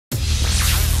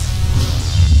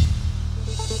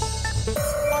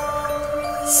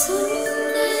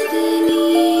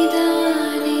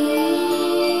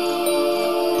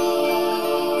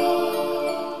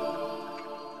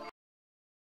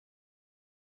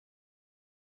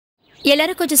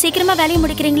எல்லாரும் கொஞ்சம் சீக்கிரமா வேலையை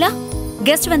முடிக்கிறீங்களா?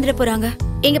 கெஸ்ட் வந்துட போறாங்க.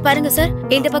 இங்க பாருங்க சார்,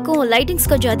 இந்த பக்கம் லைட்டிங்ஸ்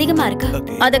கொஞ்சம் அதிகமா இருக்கு.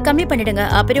 அத கம்மி பண்ணிடுங்க.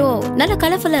 அப்புறம் நல்ல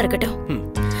கலர்ஃபுல்லா இருக்கட்டும்.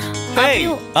 Hey,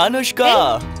 Anushka.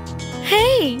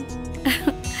 Hey.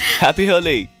 Happy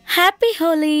Holi. Happy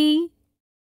Holi.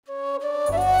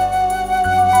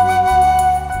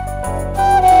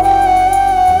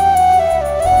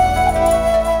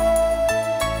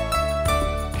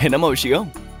 என்னம்மா விஷயம்?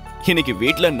 இன்னைக்கு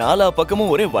வீட்ல நாலா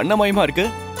பக்கமும் ஒரே வண்ணமயமா இருக்கு.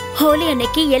 ஹோலி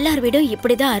அன்னைக்கு எல்லார் வீடும்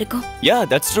இப்படிதான் இருக்கும். Yeah,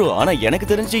 that's true. ஆனா எனக்கு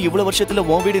தெரிஞ்சு இவ்வளவு வருஷத்துல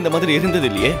உன் வீடு இந்த மாதிரி இருந்தது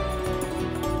இல்லையே.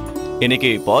 இன்னைக்கு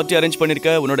பார்ட்டி அரேஞ்ச்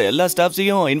பண்ணிருக்க, உன்னோட எல்லா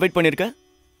ஸ்டாஃப்ஸையும் இன்வைட் பண்ணிருக்க.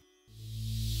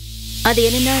 அது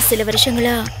என்னன்னா, சில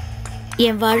வருஷங்களா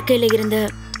என் வாழ்க்கையில இருந்த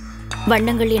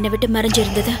வண்ணங்கள் என்னை விட்டு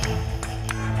மறைஞ்சிருந்தது.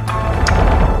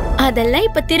 அதெல்லாம்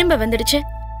இப்ப திரும்ப வந்துடுச்சு.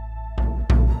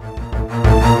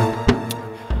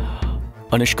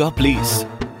 அனுஷ்கா ப்ளீஸ்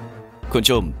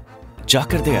கொஞ்சம்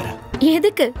ஜாக்கிரதையா இரு.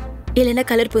 எதுக்கு? இல்லைன்னா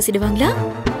கலர் பூசிடுவாங்களா?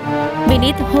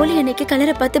 வினீத், ஹோலி அன்னைக்கு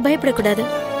கலரை பார்த்து பயப்படக்கூடாது.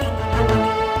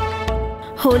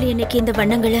 ஹோலி அன்னைக்கு இந்த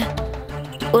வண்ணங்களை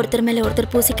ஒருத்தர் மேல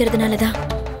ஒருத்தர் பூசிக்கிறதுனாலதான்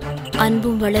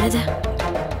அன்பும் வளருது.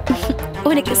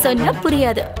 உனக்கு சொன்னா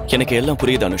புரியாது. எனக்கு எல்லாம்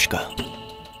புரியுது அனுஷ்கா.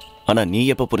 ஆனா நீ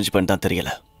எப்ப புரிஞ்சுப்பேன்னு தான்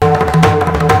தெரியல.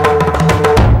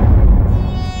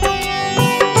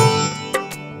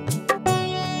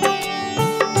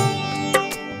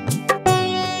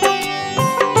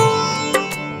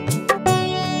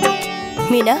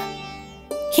 மீனா,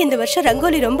 இந்த வருஷம்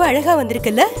ரங்கோலி ரொம்ப அழகா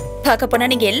வந்திருக்குல்ல? பார்க்க போனா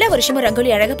நீங்க எல்லா வருஷமும்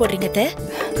ரங்கோலி அழகா போடுறீங்க.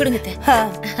 கொடுங்க.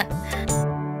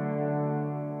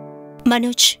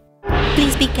 Manoj,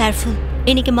 please be careful.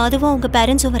 இன்னைக்கு மாதவா உங்க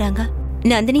பேரண்ட்ஸும் வராங்க.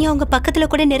 நந்தினியை அவங்க பக்கத்துல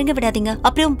கூட நெருங்க விடாதீங்க.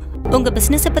 அப்புறம் உங்க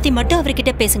பிசினஸ் பத்தி மட்டும்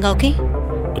அவர்கிட்ட பேசுங்க, ஓகே?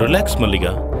 ரிலாக்ஸ்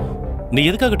மல்லிகா. நீ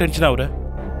எதுக்காக டென்ஷன் ஆகுற?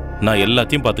 நான்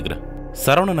எல்லாத்தையும் பாத்துக்கிறேன்.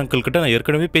 சரவணன் அங்கிள் கிட்ட நான்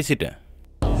ஏற்கனவே பேசிட்டேன்.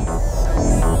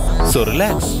 So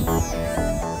relax.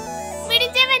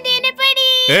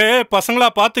 ஏய் பசங்களா,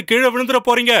 பார்த்து கீழே விழுந்துற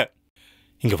போறீங்க.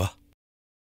 இங்க வா.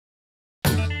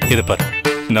 இத பாரு,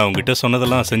 நான் உங்ககிட்ட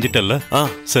சொன்னதெல்லாம் செஞ்சிட்டல்ல?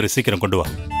 சரி, சீக்கிரம் கொண்டு வா.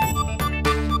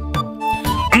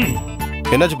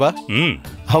 என்னாச்சுப்பா?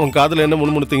 அவன் காதுல என்ன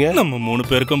முணுமுணுத்தீங்க? நம்ம 3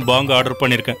 பேருக்கும் பாங்க ஆர்டர்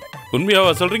பண்ணிருக்கேன்.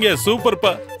 உண்மையாவா சொல்றீங்க?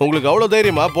 சூப்பர்ப்பா. உங்களுக்கு அவ்வளவு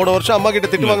தைரியமா? போன வருஷம் அம்மா கிட்ட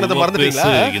திட்டு வாங்குறத மறந்துட்டீங்களா?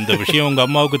 இந்த விஷயம் உங்க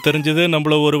அம்மாவுக்கு தெரிஞ்சது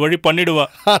நம்மள ஒரு வழி பண்ணிடுவா.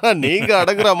 நீங்க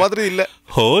அடங்குற மாதிரி இல்ல.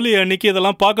 ஹோலி அன்னைக்கு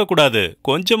இதெல்லாம் பார்க்க கூடாது.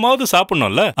 கொஞ்சமாவது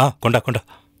சாப்பிடணும்ல. கொண்டா கொண்டா.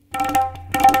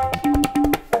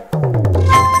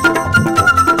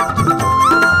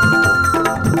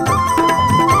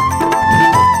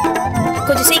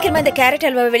 கொஞ்சம் சீக்கிரமா இந்த கேரட்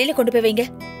அல்வாவை வெளியில கொண்டு போய் வைங்க.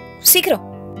 சீக்கிரம்.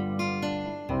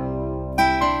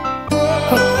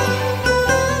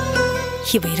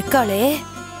 இவ இருக்காளே.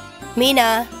 மீனா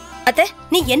அத்தை,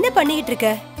 நீ என்ன பண்ணிக்கிட்டு இருக்க?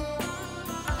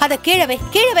 அத கீழே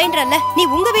வைன்றல்ல. நீ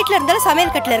உங்க வீட்ல இருந்தாலும்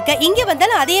சமையல் கட்டுல இருக்க, இங்க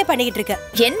வந்தாலும் அதையே பண்ணிக்கிட்டு இருக்க.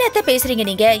 என்னத்த பேசுறீங்க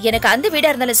நீங்க? எனக்கு அந்த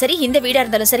வீடா இருந்தாலும் சரி, இந்த வீடா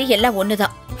இருந்தாலும் சரி, எல்லாம்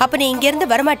ஒண்ணுதான். அப்ப நீ இங்க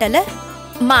இருந்து வரமாட்டல?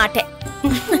 மாட்டேன்.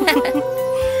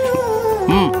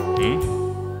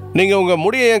 நீங்க உங்க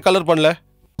முடியை ஏன் கலர் பண்ணல?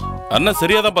 அண்ணா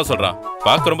சரியாதான்ப்பா சொல்றான்.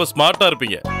 பார்க்க ரொம்ப ஸ்மார்ட்டா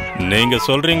இருப்பீங்க. நீங்க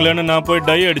சொல்றீங்களேன்னு நான் போய்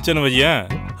டை அடிச்சேன்னு வையேன்,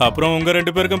 அப்புறம் உங்க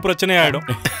 2 பேருக்கும் பிரச்சனை ஆயிடும்.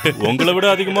 உங்களை விட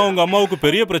அதிகமா உங்க அம்மாவுக்கு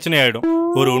பெரிய பிரச்சனை ஆயிடும்.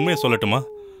 ஒரு உண்மையை சொல்லட்டுமா?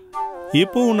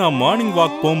 இப்போ நான் மார்னிங்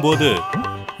வாக் போகும்போது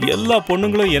எல்லா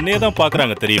பொண்ணுங்களும் என்னையே தான்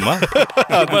பாக்குறாங்க, தெரியுமா?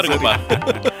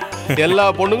 எல்லா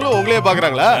பொண்ணுங்களும் உங்களையே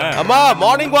பாக்குறாங்களா? அம்மா,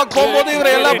 மார்னிங் வாக் போகும்போது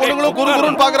இவர எல்லா பொண்ணுங்களும்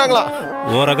குறுகுறுன்னு பாக்குறாங்களா?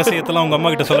 ஓ ரகசியத்தெல்லாம் உங்க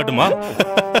அம்மா கிட்ட சொல்லட்டுமா?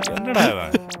 என்னடா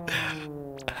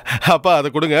அப்பா, அதை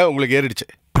கொடுங்க, உங்களுக்கு ஏறிடுச்சு.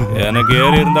 எனக்கு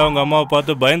ஏறி இருந்தா உங்க அம்மாவை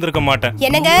பார்த்து பயந்துருக்க மாட்டேன்.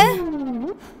 என்னங்க,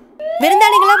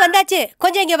 விருந்தாளிங்களா வந்தாச்சு,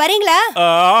 கொஞ்சம் இங்க வரீங்களா?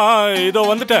 இதோ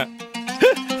வந்துட்டேன்.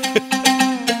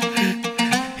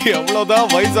 எவ்வளவுதான்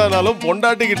வயசானாலும்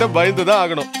பொண்டாட்டி கிட்ட பயந்துதான்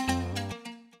ஆகணும்.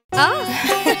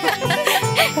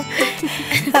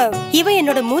 இவ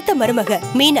என்னோட மூத்த மருமக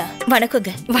மீனா.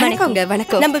 வணக்கங்க. வணக்கங்க.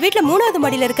 வணக்கம். நம்ம வீட்ல 3வது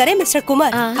மாடியில இருக்காரே மிஸ்டர்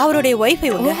குமார், அவருடைய ஒய்ஃப்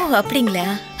இவங்க. அப்படிங்களா?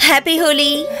 ஹாப்பி ஹோலி.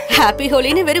 ஹாப்பி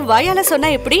ஹோலின்னு வெறும் வாயால சொன்னா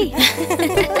எப்படி?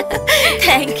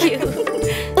 Thank you.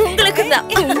 உங்களுக்கு தான்.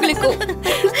 உங்களுக்கும்.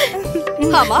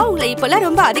 ஆமா, உங்களை இப்பெல்லாம்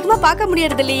ரொம்ப அதிகமா பார்க்க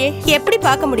முடியறது இல்லையே. எப்படி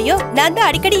பார்க்க முடியும்? நான் தான்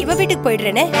அடிக்கடி இவ வீட்டுக்கு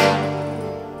போயிடுறேனே.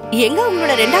 எங்க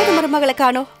உங்களோட 2வது மருமகளை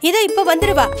காணோம்? இதோ இப்ப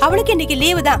வந்துருவா. அவளுக்கு இன்னைக்கு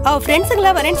லீவு தான். அவ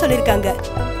ஃப்ரெண்ட்ஸுங்களா வரேன்னு சொல்லிருக்காங்க.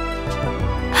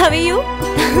 How are you?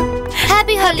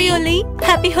 Happy Holi.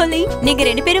 Happy Holi. நீங்க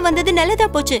 2 பேரும் வந்தது நல்லதா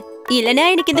போச்சு. இல்லனா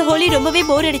எனக்கு இந்த ஹோலி ரொம்பவே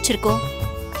போர் அடிச்சிருக்கும்.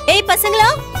 ஏய் பசங்களா,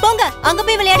 போங்க அங்க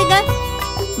போய் விளையாடுங்க.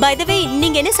 By the way,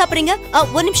 நீங்க என்ன சாப்பிடுறீங்க?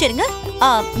 ஒரு நிமிஷம் இருங்க.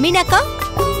 மீனாக்கா,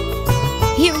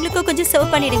 இவங்களுக்கு கொஞ்சம்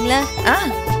சர்வ் பண்ணிடுங்களா?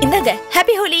 இந்தாங்க.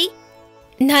 ஹாப்பி ஹோலி.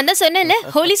 நான் தான் சொன்னேன்ல,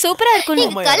 ஹோலி சூப்பரா இருக்கும்.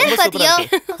 நீங்க கலர் பாத்தியா?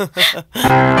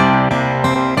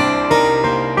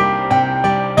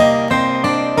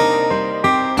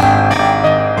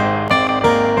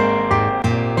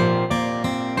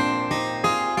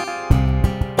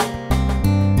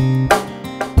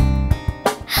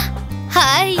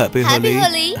 Happy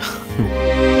Holi.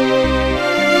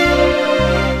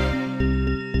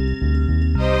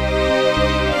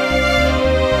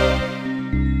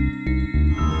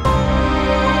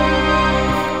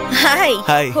 Hi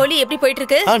hi. Holi எப்படி போயிட்டு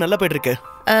இருக்கு? நல்லா போயிட்டு இருக்கு.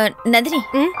 நந்தினி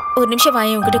ஒரு நிமிஷம்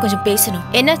வாங்க, உங்ககிட்ட கொஞ்சம் பேசணும்.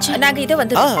 என்னாச்சு? நாங்க இதோ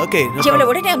வந்து ஓகே. இவ்வளவு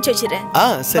உடனே அனுப்பிச்சு வச்சிடுறேன்.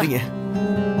 சரிங்க.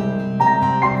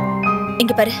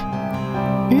 இங்க பாரு,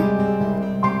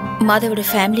 மாதவோட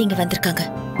ஃபேமிலி இங்க வந்திருக்காங்க.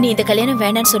 நீ இந்த கல்யாணம்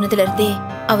வேணான்னு சொன்னதுல இருந்தே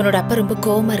அவனோட அப்பா ரொம்ப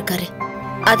கோவமா இருக்காரு.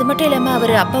 அது மட்டும் இல்லாம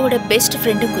அவர் அப்பாவோட பெஸ்ட்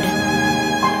ஃப்ரெண்டும் கூட.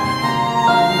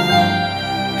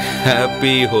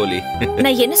 ஹாப்பி ஹோலி.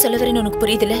 நான் என்ன சொல்ல வரேன்னு உனக்கு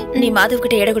புரியுதுல? நீ மாதவ்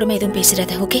கிட்ட இடக்கூடமா எதுவும்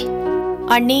பேசுறாத, ஓகே?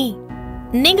 அண்ணி,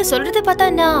 நீங்க சொல்றத பார்த்தா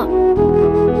நான்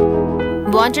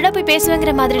வாண்டடா போய்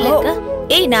பேசுவேங்கிற மாதிரி இருக்கு.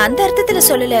 ஏய், நான் அந்த அர்த்தத்துல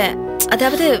சொல்லல.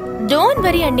 அதாவது டோன்ட்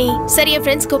வரி அண்ணி. சரி, என்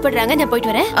ஃப்ரெண்ட்ஸ் கூப்பிடுறாங்க, நான்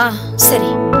போயிட்டு வரேன்.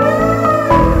 சரி.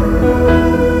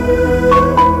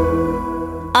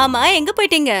 ஆமா, எங்க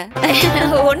போயிட்டீங்க?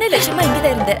 ஒண்ணு இல்ல, சும்மா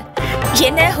இங்கதான் இருந்தேன்.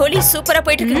 என்ன ஹோலி சூப்பரா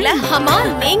போயிட்டு இருக்குங்களா? ஆமா,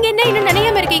 நீங்க என்ன இன்னும்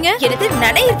நனையாம இருக்கீங்க? எனக்கு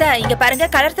நனையுதா? இங்க பாருங்க,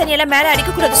 கலர் தண்ணி எல்லாம் மேல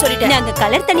அடிக்க கூடாது சொல்லிட்டேன். நாங்க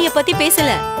கலர் தண்ணிய பத்தி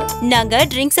பேசல, நாங்க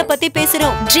ட்ரிங்க்ஸ பத்தி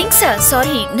பேசுறோம். ட்ரிங்க்ஸா?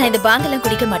 சாரி, நான் இந்த பாங்கெல்லாம்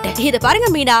குடிக்க மாட்டேன். இத பாருங்க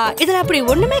மீனா, இதுல அப்படி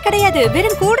ஒண்ணுமே கிடையாது,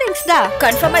 வெறும் கூல் ட்ரிங்க்ஸ் தான்.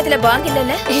 கன்ஃபார்மா இதுல பாங்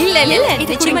இல்லல? இல்ல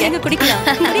இது நிச்சயமா நீங்க குடிக்கலாம்.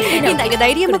 இந்த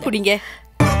தைரியமா குடிங்க.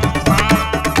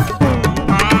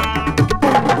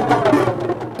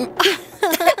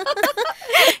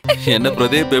 என்ன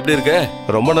பிரதீப், எப்படி இருக்க?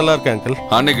 ரொம்ப நல்லா இருக்கேன் அங்கிள்.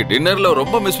 அன்னைக்கு டின்னர்ல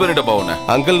ரொம்ப மிஸ் பண்ணிட்டப்பா உன்னை.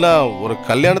 அங்கிள், நான் ஒரு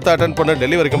கல்யாணத்தை அட்டெண்ட் பண்ண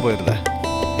டெல்லி வரைக்கும் போயிருந்தேன்.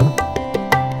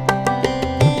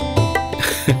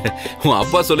 உன்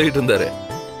அப்பா சொல்லிட்டு இருந்தாரு.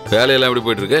 வேலையெல்லாம் எப்படி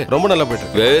போயிட்டு இருக்கு? ரொம்ப நல்லா போயிட்டு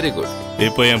இருக்கு. Very good.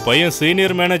 இப்போ என் பையன்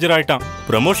சீனியர் மேனேஜர் ஆயிட்டான்.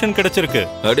 ப்ரமோஷன் கிடைச்சிருக்கு.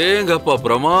 அடேங்கப்பா,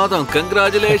 பிரமாதம்.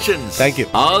 Congratulations. Thank you.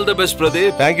 All the best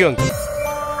Pradeep. Thank you uncle.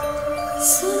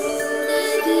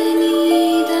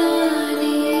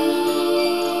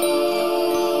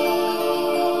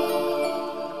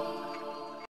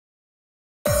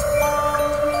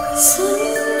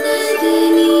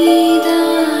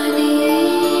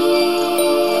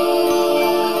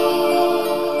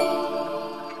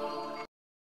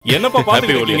 என்னப்பா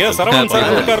பாத்துட்டு இருக்கீங்க? சரவணன்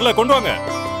சார் இருக்காருல, கொண்டு வாங்க.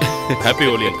 Happy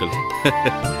Holi uncle.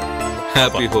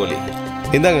 Happy Holi.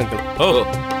 இந்தாங்க uncle. O,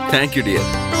 thank you dear.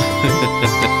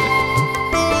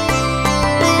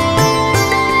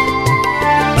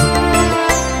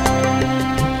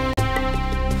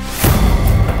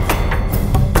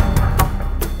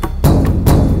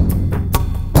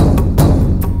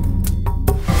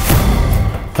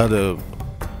 அது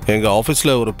எங்க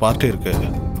ஆபீஸ்ல ஒரு பார்ட்டி இருக்கு,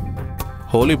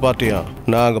 ஹோலி பார்ட்டியா.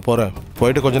 நான் அங்க போறேன்,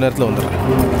 போயிட்டு கொஞ்ச நேரத்துல வந்துடுறேன்.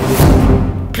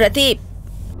 பிரதீப்,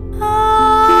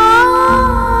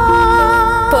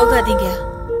 போகாதீங்க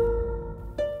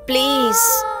ப்ளீஸ்,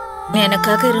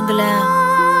 எனக்காக இருங்களேன்.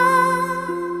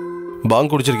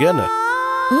 பாங் குடிச்சிருக்கியா என்ன?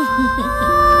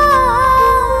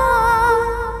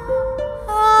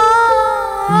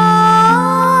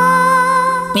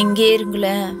 இங்கே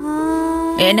இருங்களேன்,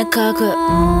 எனக்காக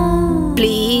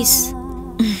ப்ளீஸ்.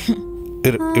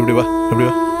 இப்படி வா, இப்படி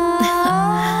வா,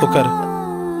 உட்காரு.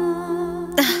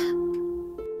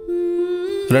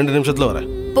 2 நிமிஷத்துல வரேன்.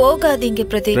 போகாதீங்க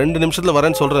பிரதீப். 2 நிமிஷத்துல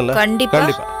வரேன்னு சொல்றேன்ல. கண்டிப்பா.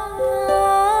 கண்டிப்பா.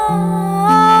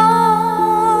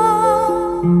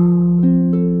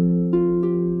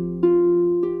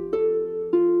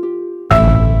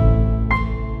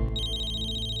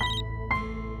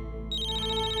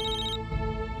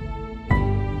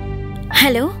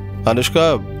 Hello Anushka,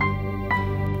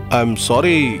 I am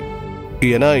sorry.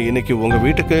 ஏன்னா இன்னைக்கு உங்க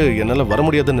வீட்டுக்கு என்னால வர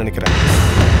முடியாதுன்னு நினைக்கிறேன்.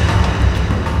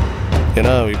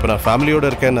 ஏன்னா இப்போ நான் ஃபேமிலியோட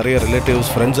இருக்கேன், நிறைய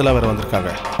ரிலேட்டிவ்ஸ் ஃப்ரெண்ட்ஸ் எல்லாம் வேற வந்திருக்காங்க.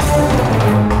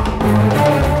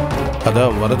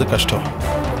 அதான் வரது கஷ்டம்.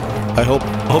 I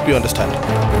hope you understand.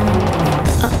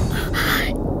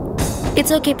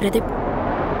 It's okay Pradeep.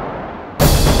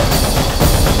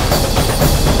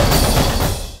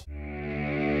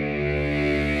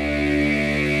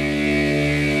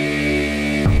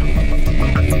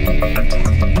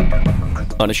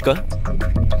 Anushka,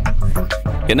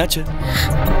 என்னாச்சு?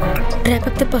 Wrap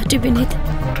up the party, Vineet.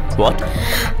 What?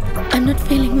 I'm not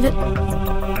feeling well.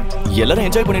 எல்லாரும்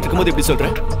என்ஜாய் பண்ணிட்டு இருக்கும்போது எப்படி சொல்ற?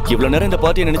 இவ்வளவு நேரம் இந்த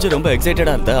பார்ட்டியை நினைச்சு ரொம்ப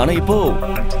எக்ஸைட்டடா இருந்த, ஆனா இப்போ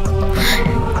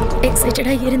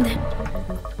எக்ஸைட்டடா இருந்தேன்,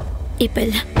 இப்ப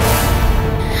இல்ல.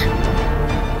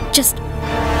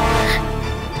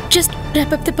 Just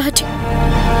wrap up the party.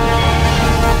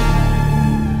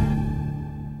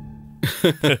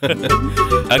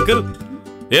 Uncle,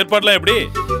 ஏற்பாடுலாம் எப்படி?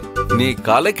 நீ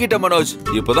கலக்கிட்ட மனோஜ்.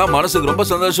 இப்பதான் மனசுக்கு ரொம்ப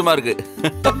சந்தோஷமா இருக்கு.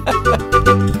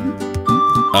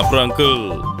 அப்புறம் அங்கிள்,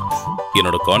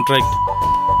 என்னோட கான்ட்ராக்ட்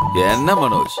என்ன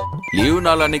மனோஜ், லீவ்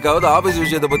நாள் அன்னைக்காவது ஆபீஸ்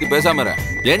விஷயத்தை பத்தி பேசாம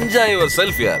என்ஜாய் யுவர்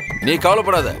செல்ஃப் யார். நீ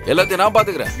கவலைப்படாத, எல்லாத்தையும் நான்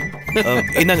பாத்துக்கிறேன்.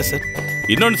 என்னங்க சார்?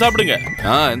 இன்னொன்னு சாப்பிடுங்க.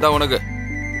 இந்தா உனக்கு.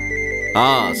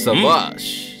 சபாஷ்.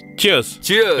 Cheers.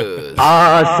 Cheers.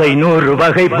 ஆசை 100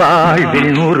 வகை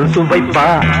வாழ்வில் 100 சுவைப்பா.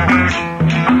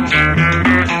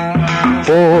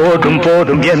 போதும்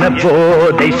போதும் என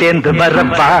போதை சேர்ந்து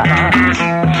வரப்பா.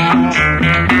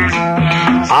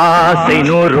 ஆசை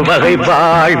 100 வகை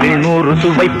வாழ்வில் 100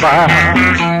 சுவைப்பா.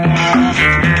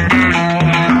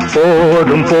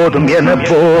 போதும் போதும் என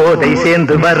போதை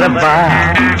சேர்ந்து வரப்பா.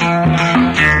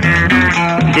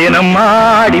 தினம்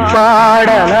ஆடி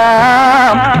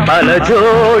பாடலாம், பல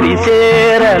ஜோடி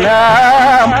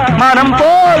சேரலாம். மனம்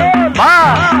போல் வா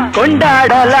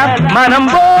கொண்டாடலாம், மனம்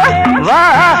போல் வா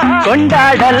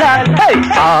கொண்டாடலாம்.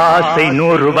 ஆசை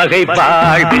 100 வகை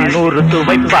வாழ்வில் 100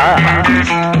 சுவைப்பா.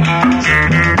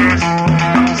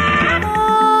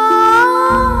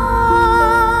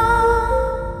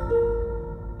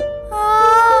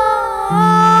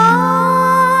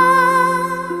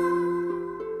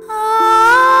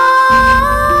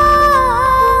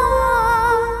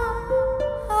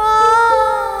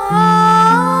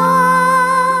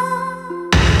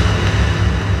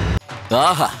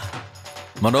 ஆஹா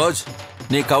மனோஜ்,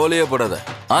 நீ கவலையே படாத.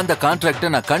 அந்த கான்ட்ராக்டை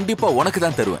நான் கண்டிப்பா உனக்கு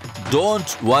தான் தருவேன்.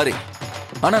 Don't worry.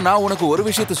 ஆனா நான் உனக்கு ஒரு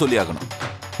விஷயத்தை சொல்லி ஆகணும்.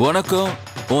 உனக்கும்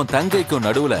உன் தங்கைக்கும்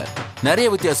நடுவுல நிறைய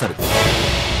வித்தியாசம் இருக்கு.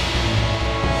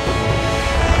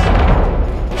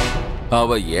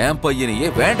 அவ என் பையனையே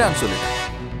வேண்டான்னு சொல்லிட்ட.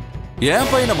 என்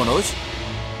பையனை மனோஜ்,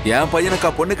 என்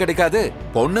பையனுக்கா பொண்ணு கிடைக்காது?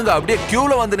 பொண்ணுங்க அப்படியே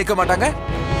கியூல வந்து நிக்க மாட்டாங்க.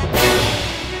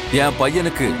 என்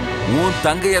பையனுக்கு உன்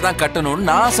தங்கையை தான் கட்டணும்னு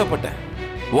நான் ஆசைப்பட்டேன்.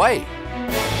 Why?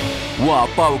 உன்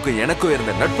அப்பாவுக்கு எனக்கும்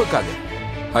இருந்த நட்புக்காக.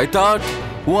 I thought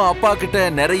உன் அப்பா கிட்ட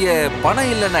நிறைய பணம்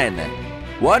இல்லைன்னா என்ன?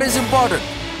 What is important?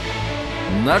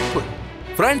 நட்பு,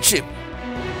 friendship.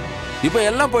 இப்ப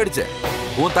எல்லாம் போயிடுச்சு.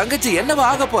 உன் தங்கச்சி என்னவா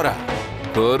ஆக போறா?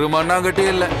 ஒரு மண்ணாங்கட்டி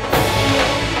இல்ல.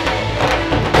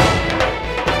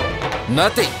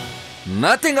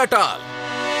 Nothing at all.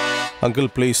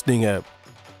 Uncle please,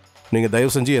 நீங்க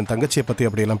தயவு செஞ்சு என் தங்கச்சியை பத்தி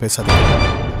அப்படியெல்லாம் பேசாதீங்க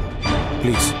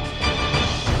ப்ளீஸ்.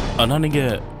 அண்ணா நீங்க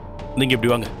இப்படி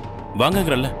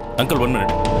வாங்கங்கறல்ல. Uncle 1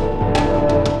 minute.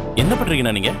 என்ன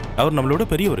பண்றீங்கண்ணா நீங்க? அவர் நம்மளோட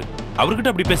பெரியவர்,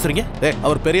 அவர்கிட்ட அப்படி பேசுறீங்க?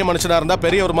 அவர் பெரிய மனுஷனா இருந்தா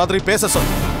பெரியவர் மாதிரி பேச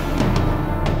சொல்லு.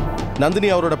 நந்தினி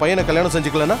அவரோட பையனை கல்யாணம்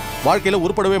செஞ்சுக்கலன்னா வாழ்க்கையில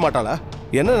உருப்படவே மாட்டாளா?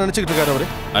 என்ன நினைச்சுக்கிட்டு இருக்காரு அவரு?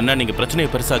 அண்ணா நீங்க பிரச்சனையை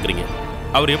பெருசாக்குறீங்க.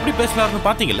 அவர் எப்படி பேசினாருன்னு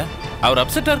பாத்தீங்கல்ல? அவர்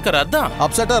அப்செட்டா இருக்காரு. அதான்.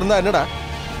 அப்செட்டா இருந்தா என்னடா,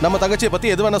 நம்ம தங்கச்சியை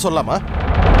பத்தி எது வேணா சொல்லலாமா?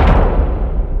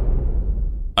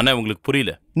 அண்ணா உங்களுக்கு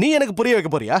புரியல. நீ எனக்கு புரிய வைக்க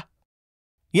போறியா?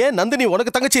 ஏன் நந்தினி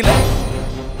உனக்கு தங்கச்சி இல்ல?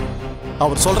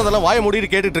 அவர் சொல்றதெல்லாம் வாய மூடிட்டு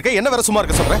கேட்டுட்டு இருக்க. என்ன வேற சும்மா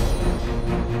இருக்க சொல்றேன்?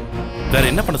 வேற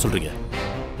என்ன பண்ண சொல்றீங்க?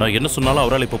 நான் என்ன சொன்னாலும்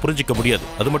அவரால் இப்ப புரிஞ்சிக்க முடியாது.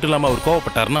 அது மட்டும் இல்லாம அவர்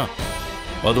கோவப்பட்டாருன்னா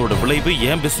அதோட விளைவு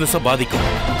என் பிசினஸ பாதிக்கும்.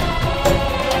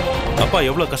 அப்பா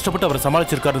எவ்வளவு கஷ்டப்பட்டு அவரை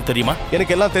சமாளிச்சிருக்காருன்னு தெரியுமா?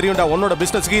 எனக்கு எல்லாம் தெரியும்டா. உன்னோட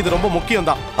பிசினஸ்க்கு இது ரொம்ப முக்கியம்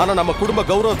தான். ஆனா நம்ம குடும்ப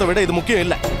கௌரவத்தை விட இது முக்கியம்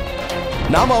இல்ல.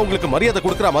 நாம அவங்களுக்கு மரியாதை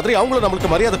கொடுக்கற மாதிரி அவங்களும்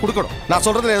நம்மளுக்கு மரியாதை கொடுக்கணும். நான்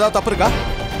சொல்றதுல ஏதாவது தப்பு இருக்கா?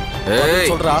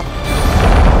 சொல்றா.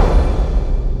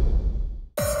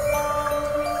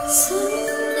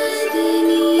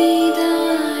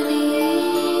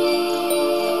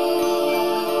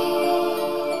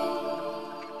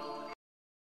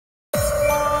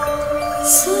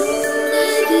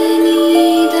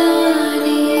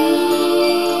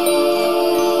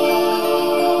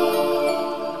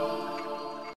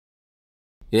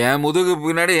 என் முதுகு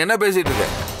பின்னாடி என்ன பேசிட்டு இருக்க?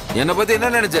 என்னை பத்தி என்ன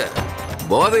நினைச்ச?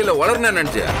 போதையில வளர்ன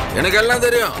நினைச்ச? எனக்கு எல்லாம்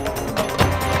தெரியும்.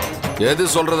 எது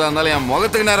சொல்றதா இருந்தாலும் என்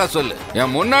முகத்துக்கு நேரா சொல்லு.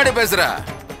 என் முன்னாடி பேசுற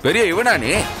பெரிய இவனா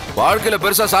நீ? வாழ்க்கையில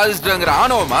பெருசா சாதிச்சுட்டாங்கிற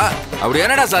ஆணவமா? அப்படி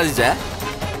என்னடா சாதிச்ச?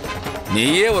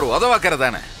 நீயே ஒரு உதவாக்கிற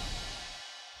தானே.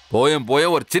 போய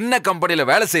ஒரு சின்ன கம்பெனில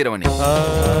வேலை செய்யறவன்.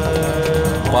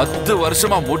 10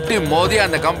 வருஷமா முட்டி மோதி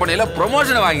அந்த கம்பெனில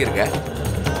ப்ரமோஷன் வாங்கியிருக்க.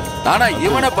 ஆனா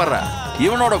இவனை படுற,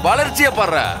 இவனோட வளர்ச்சியை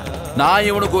படுற. நான்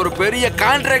இவனுக்கு ஒரு பெரிய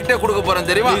கான்ட்ராக்டே கொடுக்க போறேன்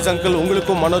தெரியுமா? ப்ளீஸ் அங்கிள்,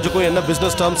 உங்களுக்கும் மனோஜுக்கும் என்ன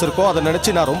பிசினஸ் டர்ம்ஸ் இருக்கோ அதை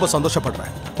நினைச்சு நான் ரொம்ப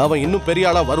சந்தோஷப்படுறேன். அவன் இன்னும் பெரிய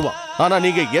ஆளா வருவான். ஆனா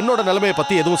நீங்க என்னோட நிலைமையை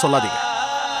பத்தி எதுவும் சொல்லாதீங்க.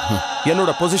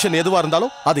 என்னோட பொசிஷன் எதுவா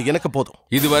இருந்தாலும் அது எனக்கு போதும்.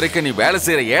 இது வரைக்கும் நீ வேலை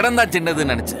செய்யற இடம் தான்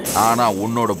சின்னதுன்னு நினைச்சேன். ஆனா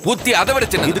உன்னோட புத்தி அதை விட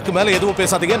சின்னது. இதுக்கு மேல எதுவும்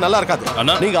பேசாதீங்க, நல்லா இருக்காது.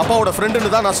 நீங்க அப்பாவோட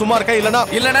ஃப்ரெண்டுன்னு தான் நான் சும்மா இருக்கேன்.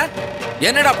 இல்லனா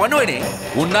என்னடா பண்ணுவே நீ?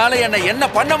 உன்னால என்ன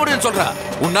பண்ண முடியும்னு சொல்ற?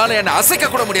 உன்னால என்ன அசைக்க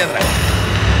கூட முடியாதுடா.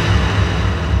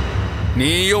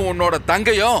 நீயும் உன்னோட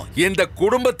தங்கையும் இந்த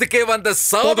குடும்பத்துக்கே வந்த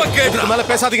சாபக்கேடு. மேல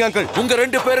பேசாதீங்க அங்கிள். உங்க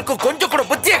 2 பேருக்கும் கொஞ்சம் கூட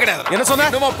புத்தியே கிடையாது. என்ன சொன்ன?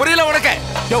 இன்னும் புரியல உனக்கு?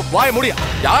 வாய மூடியா?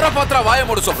 யார பாத்திரா வாய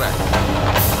மூட சொல்ற?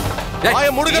 வாய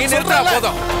மூடுங்க சொல்றேன்.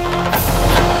 போதும்.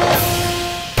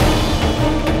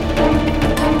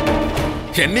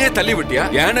 என்னையே தள்ளி விட்டியா?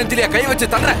 என் நெஞ்சிலியா கை வச்சு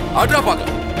தள்ளுற? அட்ரா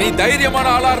பாக்கலாம். நீ தைரியமான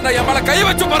ஆளா இருந்தா என் மேல கை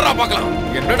வச்சு படுறா பாக்கலாம்.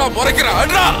 என்னடா முறைக்கிற?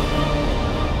 அட்ரா.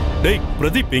 டேய்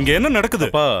பிரதீப், இங்க என்ன நடக்குது?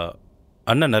 அப்பா,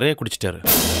 அண்ணன் நிறைய குடிச்சிட்டாரு,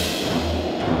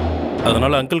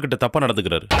 அதனால அங்கிள் கிட்ட தப்பா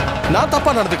நடந்துக்கிறாரு. நான்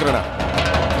தப்பா நடந்துக்கிறேனா?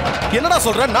 என்னடா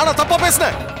சொல்ற? நானா தப்பா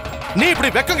பேசினேன்? நீ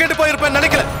இப்படி வெக்கம் கேட்டு போயிருப்பேன்னு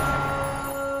நினைக்கல.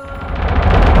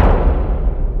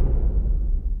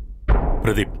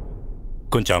 பிரதீப்,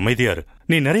 கொஞ்சம் அமைதியா இரு.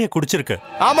 நீ நிறைய குடிச்சிருக்க.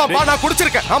 ஆமாப்பா, நான்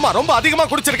குடிச்சிருக்கேன். ஆமா, ரொம்ப அதிகமா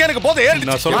குடிச்சிருக்கேன். எனக்கு போதை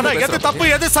ஏறிடுச்சு. ஆனா எது தப்பு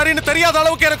எது சரின்னு தெரியாத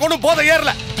அளவுக்கு எனக்கு ஒன்றும் போதை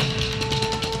ஏறல.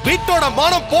 வீட்டோட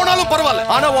மானம் போனாலும் பரவாயில்ல,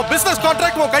 ஆனா உன் பிசினஸ்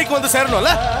கான்ட்ராக்ட் உன் கைக்கு வந்து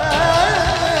சேரணும்ல.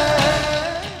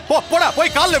 போ, போடா,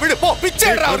 போய் கால்ல விடு, போ, பிச்சை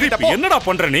எடுடா அவர்கிட்ட, போ. என்னடா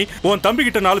பண்ற நீ? உன் தம்பி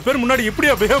கிட்ட 4 பேர் முன்னாடி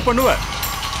இப்படியா பிஹேவ் பண்ணுவ?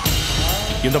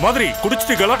 இந்த மாதிரி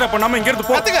குடிச்சிட்டு கலாட்டா பண்ணாம இங்க இருந்து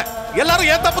போ. கத்துங்க, எல்லாரும்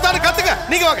ஏன் தப்பு தானே கத்துங்க.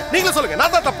 நீங்க வாங்க, நீங்க சொல்லுங்க.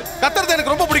 நான் தான் தப்பு. கத்துறது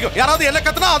எனக்கு ரொம்ப பிடிக்கும். யாராவது என்ன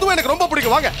கத்துனா அதுவும் எனக்கு ரொம்ப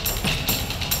பிடிக்கும். வாங்க.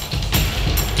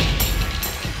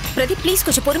 பிரதீப் ப்ளீஸ்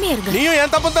கொஞ்சம் பொறுமையா இருங்க. நீயும்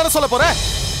ஏன் தப்பு தானே சொல்ல போற?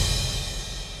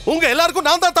 உங்க எல்லாருக்கும்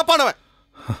நான் தான் தப்பானவன்.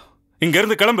 இங்க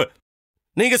இருந்து கிளம்பு.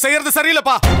 நீங்க செய்யறது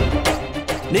சரியில்லைப்பா.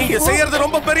 நீங்க செய்யறது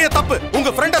ரொம்ப பெரிய தப்பு. உங்க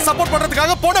ஃப்ரெண்ட சப்போர்ட்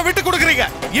பண்றதுக்காக போன விட்டு கொடுக்குறீங்க.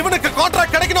 இவனுக்கு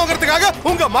கான்ட்ராக்ட் கிடைக்கணும்ங்கிறதுக்காக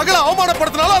உங்க மகளை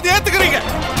அவமானப்படுத்தினாலும் அதை ஏத்துக்கிறீங்க.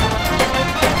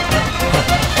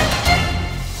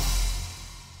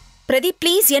 பிரதீப்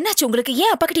ப்ளீஸ், என்னாச்சு உங்களுக்கு?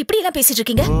 ஏன் அப்பா கிட்ட இப்படி எல்லாம் பேசிட்டு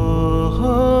இருக்கீங்க?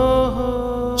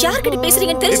 யார்கிட்ட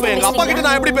பேசுறீங்கன்னு தெரிஞ்சு எங்க அப்பா கிட்ட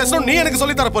நான் எப்படி பேசணும் நீ எனக்கு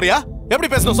சொல்லி தர போறியா?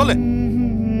 எப்படி பேசணும் சொல்லு.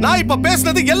 நான் இப்ப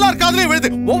பேசுனது எல்லார் காதுலயும் விழுது.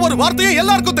 ஒவ்வொரு வார்த்தையும்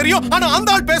எல்லாருக்கும் தெரியும். ஆனா அந்த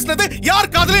ஆள் பேசுனது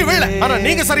யார் காதுலயும் விழல. ஆனா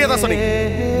நீங்க சரியா தான் சொன்னீங்க.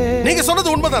 நீங்க சொன்னது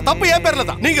உண்மைதான். தப்பு என் பேர்ல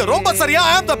தான். நீங்க ரொம்ப சரியா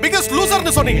I am the biggest loser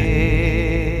னு சொன்னீங்க.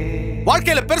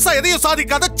 வாழ்க்கையில பெருசா எதையும்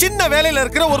சாதிக்காத சின்ன வேலையில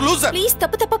இருக்கிற ஒரு லூசர். ப்ளீஸ்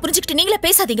தப்பா புரிஞ்சுக்கிட்டு நீங்களே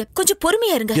பேசாதீங்க. கொஞ்சம்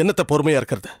பொறுமையா இருங்க. என்னத்த பொறுமையா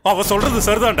இருக்கிறது? அவ சொல்றது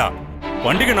சரிதான்டா.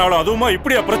 பண்டிகை நாளும் அதுவுமா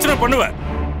இப்படியா பிரச்சனை பண்ணுவ?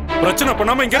 பிரச்சனை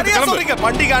பண்ணாம இங்க இருந்து கிளம்பு.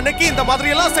 பண்டிகை அன்னைக்கு இந்த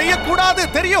மாதிரி எல்லாம் செய்ய கூடாது,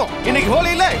 தெரியும். இன்னைக்கு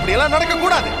ஹோலில இப்படி எல்லாம் நடக்க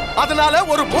கூடாது. அதனால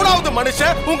ஒரு மூணாவது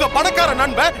மனுஷன், உங்க பணக்கார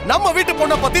நண்பன் நம்ம வீட்டு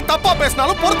பொண்ணை பத்தி தப்பா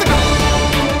பேசினாலும் பொறுத்துக்கணும்.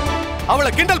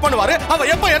 அவளை கிண்டல் பண்ணுவாரு. அவ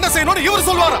எப்ப என்ன செய்யணும்னு இவர்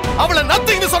சொல்வாரு. அவளை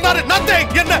நத்திங்னு சொன்னாரு.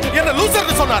 நத்திங் என்ன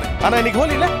லூசர்னு சொன்னாரு. ஆனா இன்னைக்கு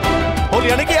ஹோலில,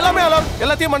 ஹோலி அன்னைக்கு எல்லாமே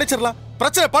எல்லாத்தையும் மன்னிச்சிடலாம்.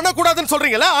 பிரச்சனை பண்ண கூடாதுன்னு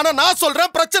சொல்றீங்களா? ஆனா நான்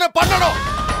சொல்றேன் பிரச்சனை பண்ணணும்.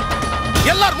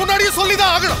 எல்லாரும் முன்னாடியே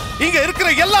சொல்லிதான் ஆகணும். இங்க இருக்கிற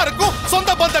எல்லாருக்கும்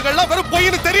சொந்த பந்தங்கள்லாம் வெறும்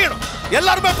பொய்னு தெரியணும்.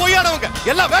 எல்லாருமே பொய்யானவங்க.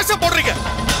 எல்லாம் வேஷம் போடுறீங்க.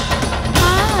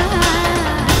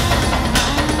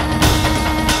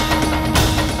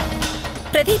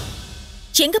 பிரதீப்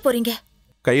எங்க போறீங்க?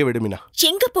 கையை விடு மீனா.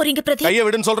 எங்க போறீங்க பிரதீப்? கையை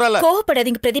விடுன்னு சொல்றல.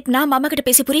 கோவப்படாதீங்க பிரதீப். நான் மாமா கிட்ட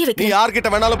பேசி புரிய வைக்கிறேன். நீ யார்கிட்ட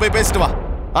வேணாலும் போய் பேசிட்டு வா.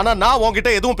 ஆனா நான்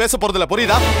உன்கிட்ட எதுவும் பேச போறது இல்ல,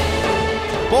 புரியுதா?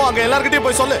 போ, அங்க எல்லார்கிட்டயும்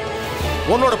போய் சொல்லு.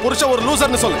 உன்னோட புருஷன் ஒரு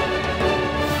லூசர்னு சொல்லு.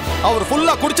 அவர்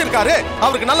ஃபுல்லா குடிச்சிருக்காரு,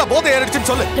 அவருக்கு நல்ல போதை ஏறிடுச்சுன்னு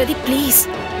சொல்லு. பிரதீப் ப்ளீஸ்,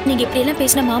 நீங்க இப்படி எல்லாம்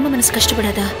பேசினா மாமா மனசு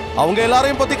கஷ்டப்படாதா? அவங்க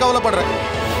எல்லாரையும் பத்தி கவலைப்படுறேன்.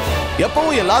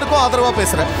 எப்பவும் எல்லாருக்கும் ஆதரவா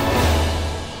பேசுறேன்.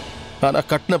 ஆனா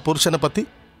கட்டின புருஷனை பத்தி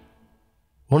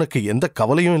உனக்கு எந்த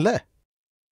கவலையும் இல்ல.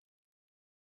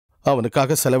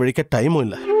 அவனுக்காக செலவழிக்க டைமும்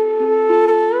இல்ல.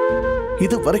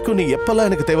 இது வரைக்கும் நீ எப்பெல்லாம்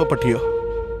எனக்கு தேவைப்பட்டியோ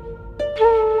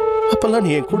அப்பெல்லாம்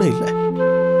நீ என் கூட இல்ல.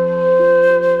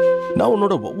 நான்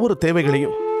உன்னோட ஒவ்வொரு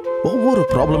தேவைகளையும் ஒவ்வொரு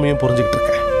ப்ராப்ளமையும் புரிஞ்சுக்கிட்டு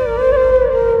இருக்கேன்.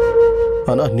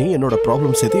 ஆனா நீ என்னோட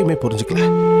ப்ராப்ளம்ஸ் எதையுமே புரிஞ்சுக்கல.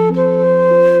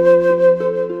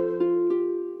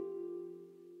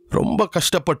 ரொம்ப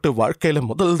கஷ்டப்பட்டு வாழ்க்கையில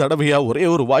முதல் தடவையா ஒரே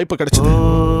ஒரு வாய்ப்பு கிடைச்சது.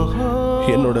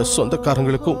 என்னோட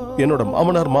சொந்தக்காரங்களுக்கும் என்னோட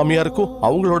மாமனார் மாமியாருக்கும்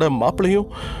அவங்களோட மாப்பிளையும்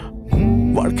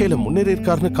வாழ்க்கையில முன்னேறி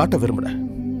இருக்காருன்னு காட்ட விரும்பினேன்.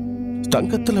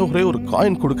 தங்கத்துல ஒரே ஒரு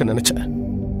காயின் கொடுக்க நினைச்சேன்.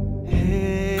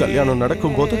 கல்யாணம்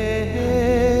நடக்கும் போது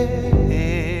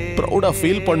ப்ரௌடா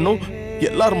ஃபீல் பண்ணும்,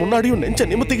 எல்லார் முன்னாடியும் நெஞ்ச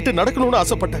நிமித்திக்கிட்டு நடக்கணும்னு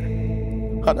ஆசைப்பட்டேன்.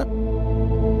 ஆனா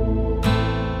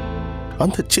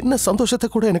அந்த சின்ன சந்தோஷத்தை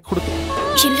கூட எனக்கு கொடுத்து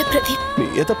இல்ல பிரதீப், நீ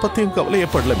எதை பத்தியும்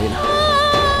கவலையப்படல மீனா.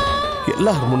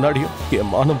 எல்லார் முன்னாடியும்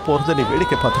என் மானம் போறத நீ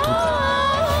வேடிக்கை பார்த்துட்டு இருந்த.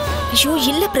 ஐயோ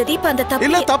இல்ல பிரதீப், அந்த தப்பு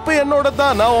இல்ல, தப்பு என்னோட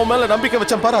தான். நான் உன் மேல நம்பிக்கை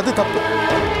வச்சேன் பாரு, அது தப்பு.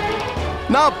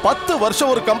 நான் 10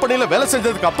 வருஷம் ஒரு கம்பெனில வேலை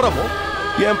செஞ்சதுக்கு அப்புறமும்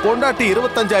என் பொண்டாட்டி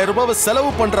 25,000 ரூபாவை செலவு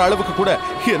பண்ற அளவுக்கு கூட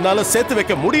என்னால சேர்த்து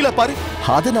வைக்க முடியல பாரு,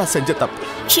 அது நான் செஞ்ச தப்பு.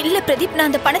 இல்ல பிரதீப், நான்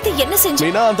அந்த பணத்தை என்ன செஞ்சேன்?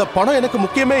 மீனா, அந்த பணம் எனக்கு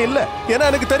முக்கியமே இல்ல. ஏன்னா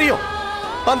எனக்கு தெரியும்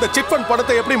அந்த சிட் ஃபண்ட்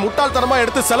பணத்தை எப்படி முட்டாள்தனமா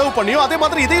எடுத்து செலவு பண்ணியோ அதே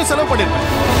மாதிரி இதையும் செலவு பண்ணிருப்பேன்.